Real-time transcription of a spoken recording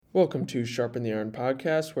Welcome to Sharpen the Iron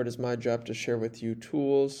podcast, where it is my job to share with you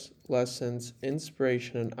tools, lessons,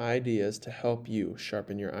 inspiration, and ideas to help you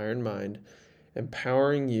sharpen your iron mind,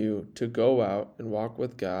 empowering you to go out and walk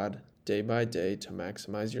with God day by day to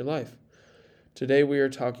maximize your life. Today we are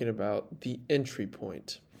talking about the entry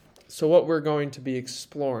point. So what we're going to be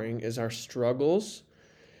exploring is our struggles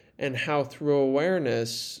and how through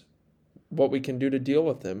awareness what we can do to deal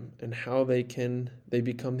with them and how they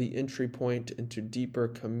become the entry point into deeper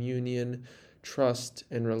communion, trust,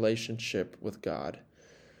 and relationship with God.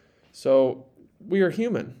 So we are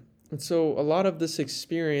human. And so a lot of this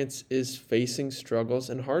experience is facing struggles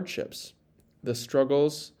and hardships. The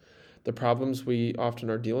struggles, the problems we often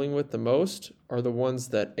are dealing with the most are the ones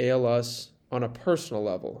that ail us on a personal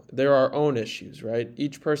level. They're our own issues, right?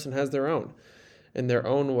 Each person has their own in their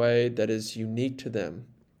own way that is unique to them.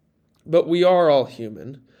 But we are all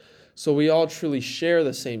human, so we all truly share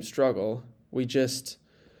the same struggle. We just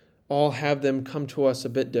all have them come to us a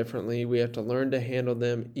bit differently. We have to learn to handle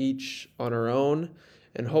them each on our own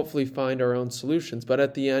and hopefully find our own solutions. But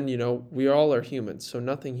at the end, we all are humans, so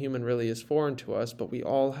nothing human really is foreign to us, but we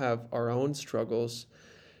all have our own struggles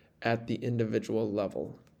at the individual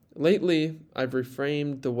level. Lately, I've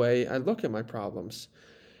reframed the way I look at my problems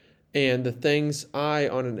and the things I,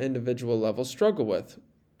 on an individual level, struggle with,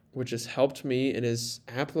 which has helped me and is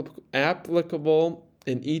applicable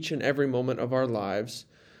in each and every moment of our lives,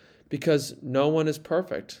 because no one is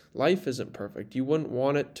perfect. Life isn't perfect. You wouldn't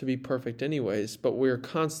want it to be perfect anyways, but we're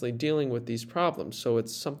constantly dealing with these problems, so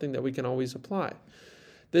it's something that we can always apply.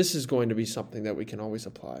 This is going to be something that we can always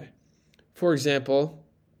apply. For example,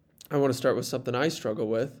 I want to start with something I struggle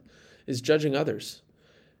with, is judging others.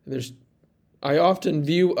 I often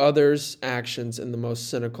view others' actions in the most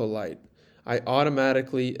cynical light. I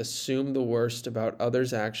automatically assume the worst about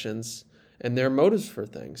others' actions and their motives for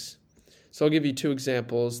things. So I'll give you two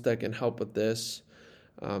examples that can help with this,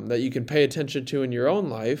 that you can pay attention to in your own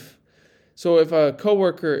life. So if a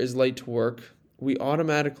coworker is late to work, we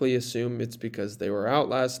automatically assume it's because they were out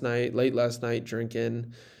late last night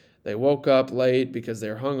drinking. They woke up late because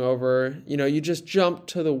they're hungover. You just jump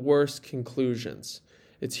to the worst conclusions.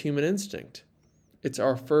 It's human instinct. It's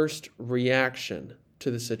our first reaction to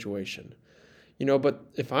the situation. But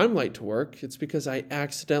if I'm late to work, it's because I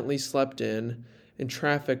accidentally slept in and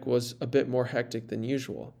traffic was a bit more hectic than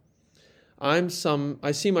usual. I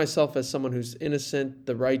see myself as someone who's innocent,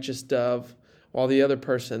 the righteous dove, while the other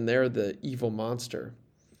person, they're the evil monster.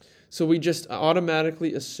 So we just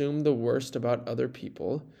automatically assume the worst about other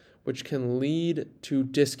people, which can lead to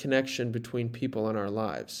disconnection between people in our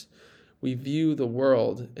lives. We view the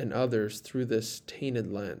world and others through this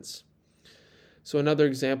tainted lens. So another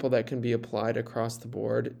example that can be applied across the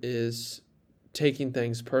board is taking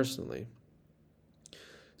things personally.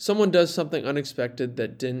 Someone does something unexpected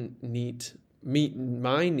that didn't meet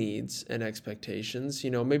my needs and expectations.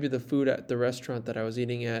 Maybe the food at the restaurant that I was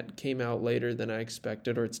eating at came out later than I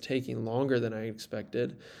expected, or it's taking longer than I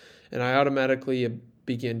expected. And I automatically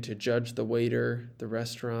begin to judge the waiter, the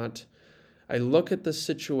restaurant. I look at the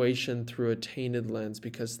situation through a tainted lens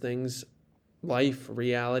because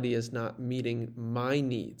reality is not meeting my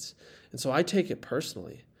needs. And so I take it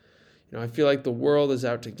personally. I feel like the world is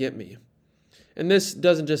out to get me. And this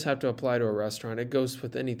doesn't just have to apply to a restaurant. It goes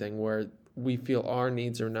with anything where we feel our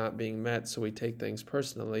needs are not being met, so we take things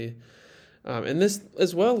personally. And this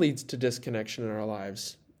as well leads to disconnection in our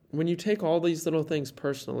lives. When you take all these little things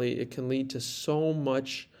personally, it can lead to so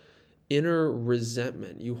much inner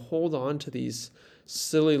resentment. You hold on to these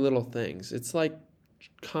silly little things. It's like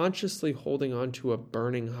consciously holding on to a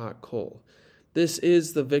burning hot coal. This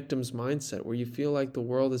is the victim's mindset, where you feel like the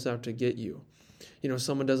world is out to get you.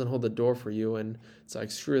 Someone doesn't hold the door for you and it's like,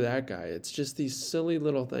 screw that guy. It's just these silly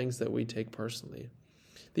little things that we take personally.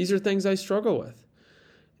 These are things I struggle with.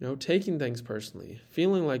 Taking things personally,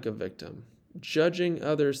 feeling like a victim, judging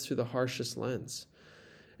others through the harshest lens.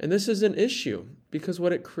 And this is an issue because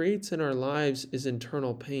what it creates in our lives is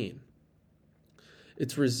internal pain.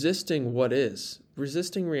 It's resisting what is,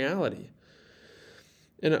 resisting reality.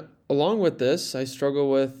 And along with this, I struggle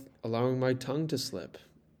with allowing my tongue to slip.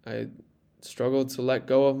 I struggle to let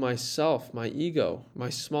go of myself, my ego, my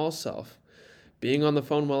small self, being on the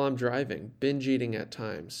phone while I'm driving, binge eating at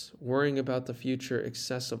times, worrying about the future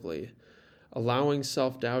excessively, allowing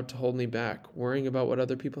self-doubt to hold me back, worrying about what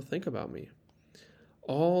other people think about me.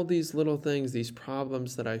 All these little things, these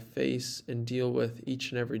problems that I face and deal with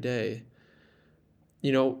each and every day,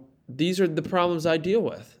 these are the problems I deal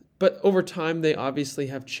with. But over time, they obviously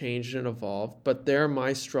have changed and evolved, but they're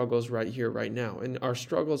my struggles right here, right now. And our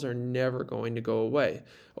struggles are never going to go away.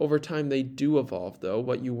 Over time, they do evolve, though.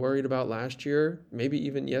 What you worried about last year, maybe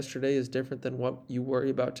even yesterday, is different than what you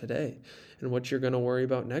worry about today and what you're going to worry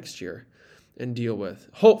about next year and deal with.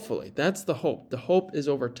 Hopefully, that's the hope. The hope is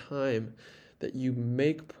over time that you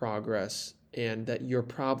make progress and that your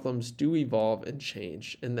problems do evolve and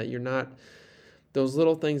change, and that you're not, those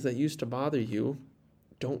little things that used to bother you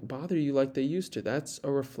don't bother you like they used to. That's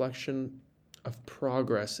a reflection of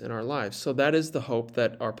progress in our lives. So that is the hope,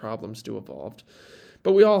 that our problems do evolve.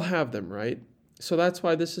 But we all have them, right? So that's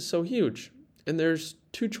why this is so huge. And there's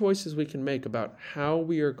two choices we can make about how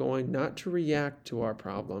we are going not to react to our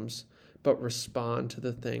problems, but respond to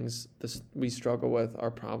the things we struggle with,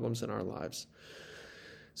 our problems in our lives.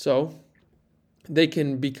 So they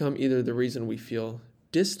can become either the reason we feel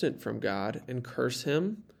distant from God and curse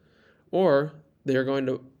Him, or they are going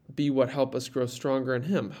to be what help us grow stronger in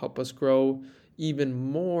Him, help us grow even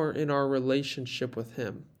more in our relationship with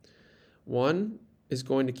Him. One is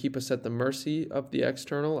going to keep us at the mercy of the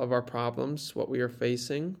external, of our problems, what we are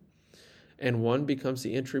facing, and one becomes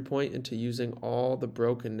the entry point into using all the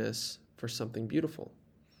brokenness for something beautiful.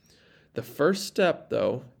 The first step,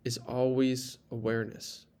 though, is always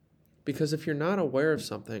awareness. Because if you're not aware of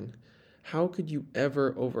something, how could you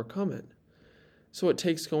ever overcome it? So it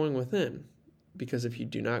takes going within. Because if you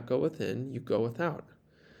do not go within, you go without.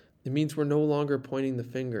 It means we're no longer pointing the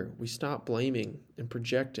finger. We stop blaming and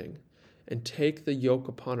projecting and take the yoke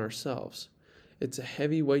upon ourselves. It's a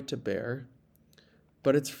heavy weight to bear,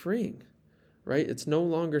 but it's freeing, right? It's no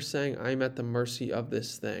longer saying, I'm at the mercy of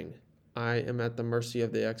this thing. I am at the mercy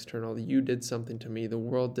of the external. You did something to me. The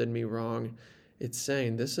world did me wrong. It's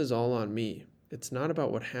saying, this is all on me. It's not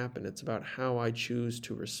about what happened. It's about how I choose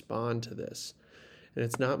to respond to this. And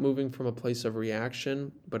it's not moving from a place of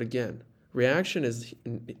reaction, but again, reaction is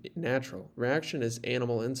natural. Reaction is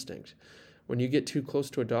animal instinct. When you get too close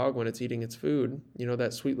to a dog when it's eating its food,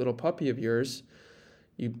 that sweet little puppy of yours,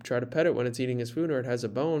 you try to pet it when it's eating its food or it has a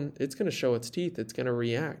bone, it's going to show its teeth. It's going to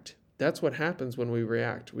react. That's what happens when we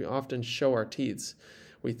react. We often show our teeth.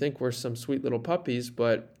 We think we're some sweet little puppies,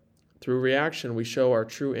 but through reaction, we show our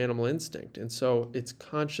true animal instinct. And so it's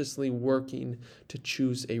consciously working to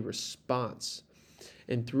choose a response.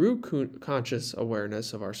 And through conscious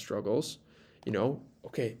awareness of our struggles,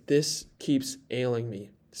 okay, this keeps ailing me.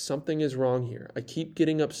 Something is wrong here. I keep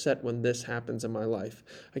getting upset when this happens in my life.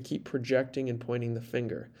 I keep projecting and pointing the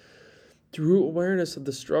finger. Through awareness of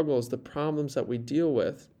the struggles, the problems that we deal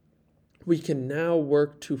with, we can now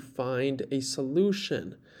work to find a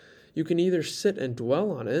solution. You can either sit and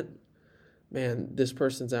dwell on it. Man, this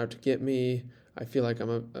person's out to get me. I feel like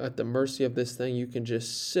I'm at the mercy of this thing. You can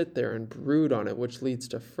just sit there and brood on it, which leads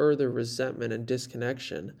to further resentment and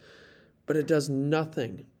disconnection. But it does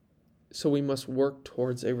nothing. So we must work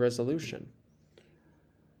towards a resolution.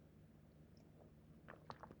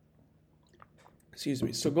 Excuse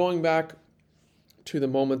me. So going back to the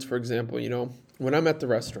moments, for example, when I'm at the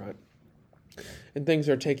restaurant and things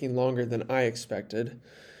are taking longer than I expected,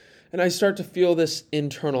 and I start to feel this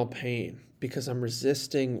internal pain, because I'm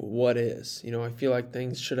resisting what is. I feel like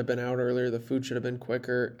things should have been out earlier. The food should have been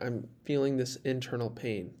quicker. I'm feeling this internal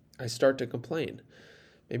pain. I start to complain.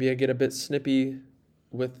 Maybe I get a bit snippy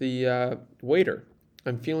with the waiter.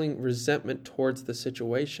 I'm feeling resentment towards the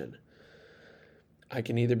situation. I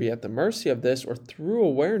can either be at the mercy of this, or through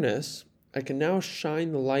awareness, I can now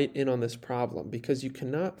shine the light in on this problem, because you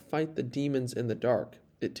cannot fight the demons in the dark.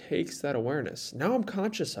 It takes that awareness. Now I'm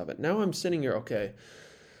conscious of it. Now I'm sitting here, okay,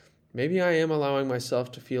 maybe I am allowing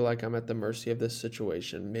myself to feel like I'm at the mercy of this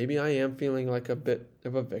situation. Maybe I am feeling like a bit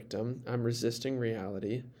of a victim. I'm resisting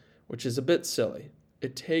reality, which is a bit silly.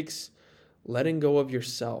 It takes letting go of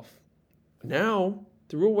yourself. Now,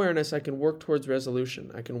 through awareness, I can work towards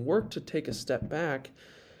resolution. I can work to take a step back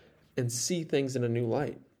and see things in a new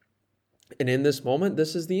light. And in this moment,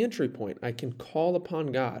 this is the entry point. I can call upon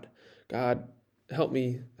God. God, help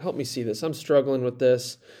me see this. I'm struggling with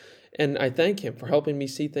this. And I thank Him for helping me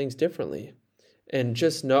see things differently. And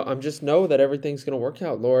just know that everything's going to work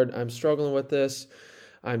out. Lord, I'm struggling with this.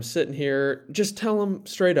 I'm sitting here. Just tell Him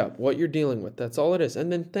straight up what you're dealing with. That's all it is. And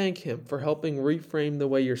then thank Him for helping reframe the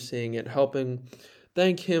way you're seeing it.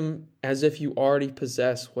 Thank Him as if you already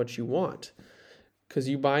possess what you want. Because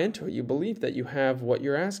you buy into it. You believe that you have what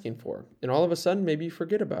you're asking for. And all of a sudden, maybe you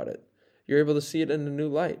forget about it. You're able to see it in a new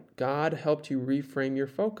light. God helped you reframe your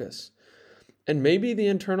focus. And maybe the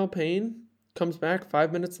internal pain comes back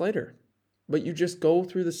 5 minutes later, but you just go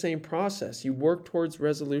through the same process. You work towards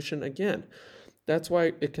resolution again. That's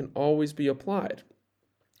why it can always be applied.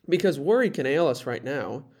 Because worry can ail us right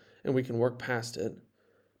now, and we can work past it.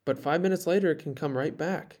 But 5 minutes later, it can come right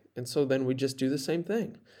back. And so then we just do the same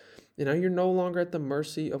thing. You're no longer at the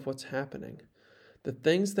mercy of what's happening. The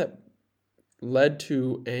things that led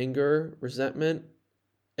to anger, resentment,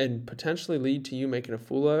 and potentially lead to you making a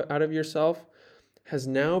fool out of yourself has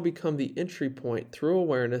now become the entry point through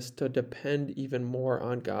awareness to depend even more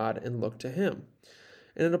on God and look to Him.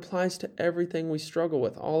 And it applies to everything we struggle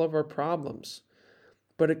with, all of our problems.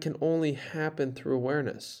 But it can only happen through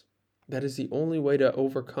awareness. That is the only way to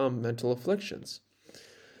overcome mental afflictions.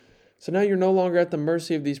 So now you're no longer at the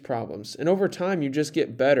mercy of these problems. And over time, you just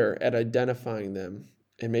get better at identifying them.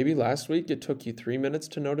 And maybe last week it took you 3 minutes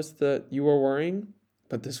to notice that you were worrying,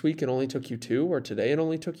 but this week it only took you 2, or today it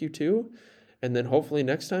only took you 2. And then hopefully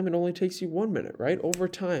next time it only takes you 1 minute, right? Over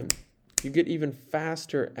time, you get even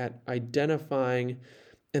faster at identifying,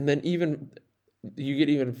 and then you get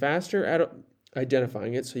even faster at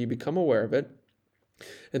identifying it, so you become aware of it.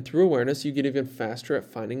 And through awareness, you get even faster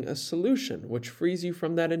at finding a solution, which frees you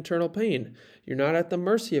from that internal pain. You're not at the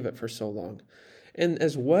mercy of it for so long. And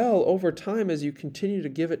as well, over time, as you continue to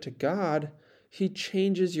give it to God, He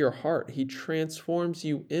changes your heart. He transforms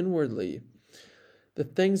you inwardly. The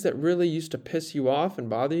things that really used to piss you off and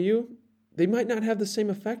bother you, they might not have the same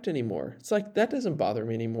effect anymore. It's like, that doesn't bother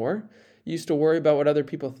me anymore. You used to worry about what other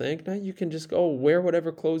people think. Now you can just go wear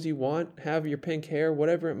whatever clothes you want, have your pink hair,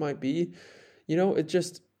 whatever it might be.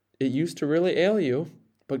 It used to really ail you,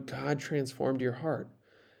 but God transformed your heart.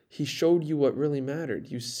 He showed you what really mattered.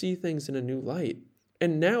 You see things in a new light.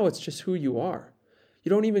 And now it's just who you are. You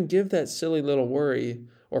don't even give that silly little worry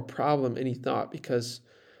or problem any thought because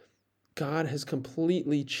God has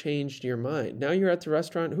completely changed your mind. Now you're at the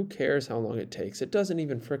restaurant. Who cares how long it takes? It doesn't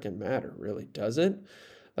even frickin' matter, really, does it?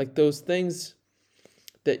 Like those things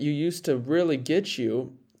that you used to really get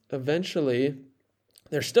you, eventually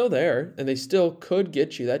they're still there, and they still could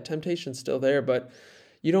get you. That temptation's still there, but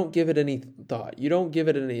you don't give it any thought. You don't give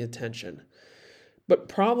it any attention. But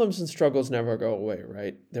problems and struggles never go away,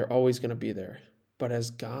 right? They're always going to be there. But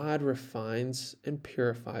as God refines and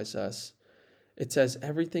purifies us, it's as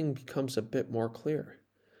everything becomes a bit more clear.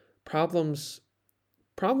 Problems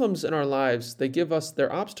in our lives,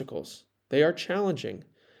 they're obstacles. They are challenging.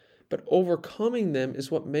 But overcoming them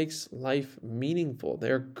is what makes life meaningful.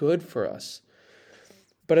 They're good for us.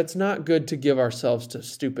 But it's not good to give ourselves to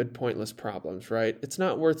stupid, pointless problems, right? It's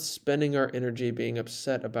not worth spending our energy being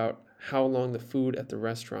upset about how long the food at the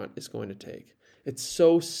restaurant is going to take. It's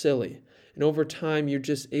so silly. And over time, you're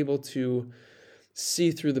just able to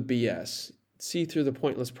see through the BS, see through the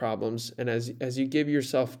pointless problems. And as you give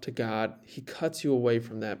yourself to God, He cuts you away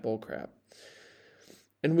from that bullcrap.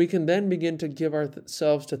 And we can then begin to give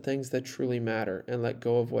ourselves to things that truly matter and let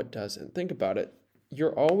go of what doesn't. Think about it.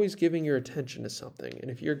 You're always giving your attention to something. And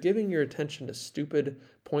if you're giving your attention to stupid,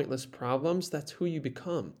 pointless problems, that's who you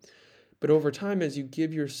become. But over time, as you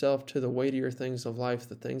give yourself to the weightier things of life,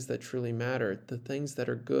 the things that truly matter, the things that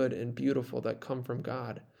are good and beautiful that come from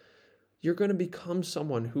God, you're going to become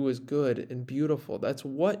someone who is good and beautiful. That's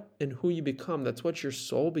what and who you become. That's what your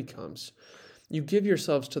soul becomes. You give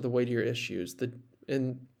yourselves to the weightier issues.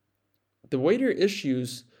 And the weightier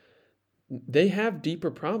issues, they have deeper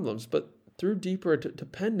problems, but through deeper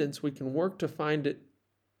dependence, we can work to find it.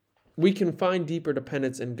 We can find deeper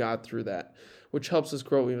dependence in God through that, which helps us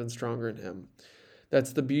grow even stronger in Him.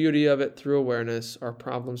 That's the beauty of it. Through awareness, our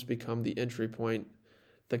problems become the entry point,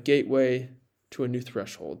 the gateway to a new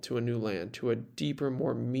threshold, to a new land, to a deeper,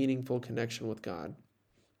 more meaningful connection with God.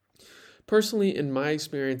 Personally, in my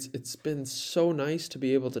experience, it's been so nice to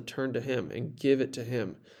be able to turn to Him and give it to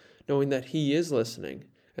Him, knowing that He is listening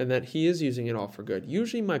and that He is using it all for good.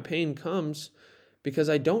 Usually my pain comes because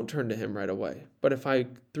I don't turn to Him right away. But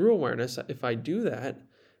through awareness, if I do that,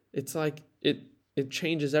 it's like it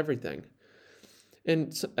changes everything.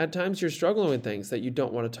 And so at times you're struggling with things that you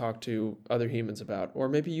don't want to talk to other humans about, or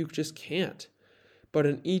maybe you just can't. But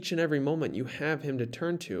in each and every moment, you have Him to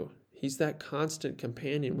turn to. He's that constant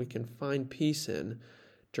companion we can find peace in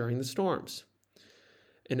during the storms.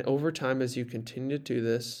 And over time, as you continue to do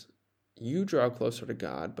this, you draw closer to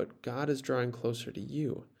God, but God is drawing closer to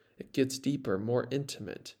you. It gets deeper, more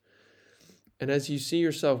intimate. And as you see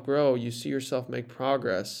yourself grow, you see yourself make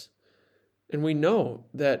progress. And we know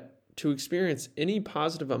that to experience any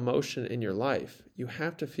positive emotion in your life, you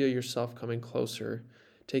have to feel yourself coming closer,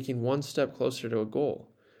 taking one step closer to a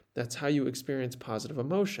goal. That's how you experience positive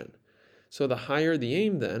emotion. So the higher the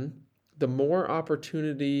aim then, the more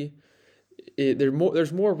opportunity,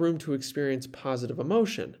 there's more room to experience positive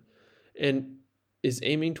emotion. And is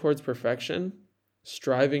aiming towards perfection?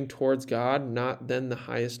 striving towards God not then the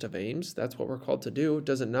highest of aims? That's what we're called to do.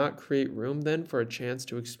 Does it not create room then for a chance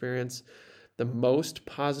to experience the most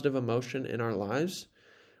positive emotion in our lives?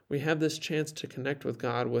 We have this chance to connect with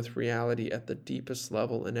God with reality at the deepest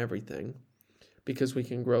level in everything, because we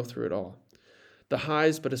can grow through it all. The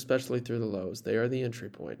highs, but especially through the lows, they are the entry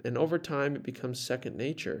point. And over time, it becomes second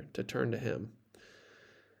nature to turn to Him.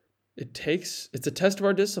 It's a test of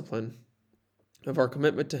our discipline, of our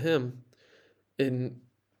commitment to Him,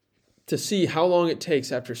 to see how long it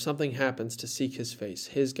takes after something happens to seek His face,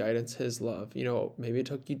 His guidance, His love. Maybe it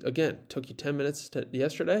took you 10 minutes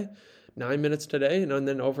yesterday, 9 minutes today, and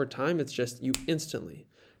then over time, it's just you instantly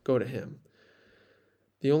go to Him.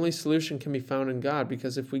 The only solution can be found in God,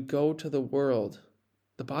 because if we go to the world,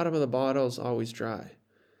 the bottom of the bottle is always dry.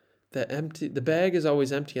 The bag is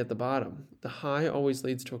always empty at the bottom. The high always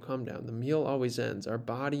leads to a come down. The meal always ends. Our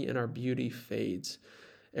body and our beauty fades.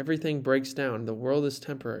 Everything breaks down. The world is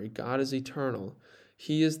temporary. God is eternal.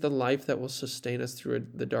 He is the life that will sustain us through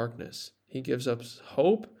the darkness. He gives us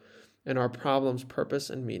hope and our problems purpose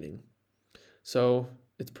and meaning. So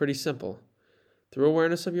it's pretty simple. Through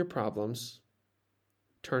awareness of your problems,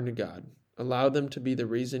 turn to God. Allow them to be the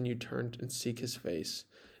reason you turn and seek His face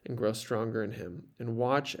and grow stronger in Him. And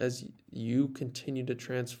watch as you continue to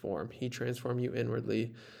transform. He transform you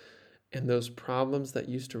inwardly. And those problems that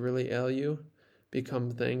used to really ail you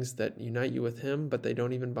become things that unite you with Him, but they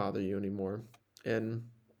don't even bother you anymore. And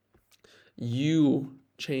you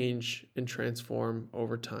change and transform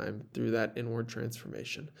over time through that inward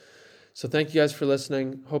transformation. So thank you guys for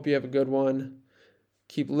listening. Hope you have a good one.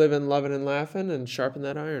 Keep living, loving, and laughing, and sharpen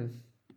that iron.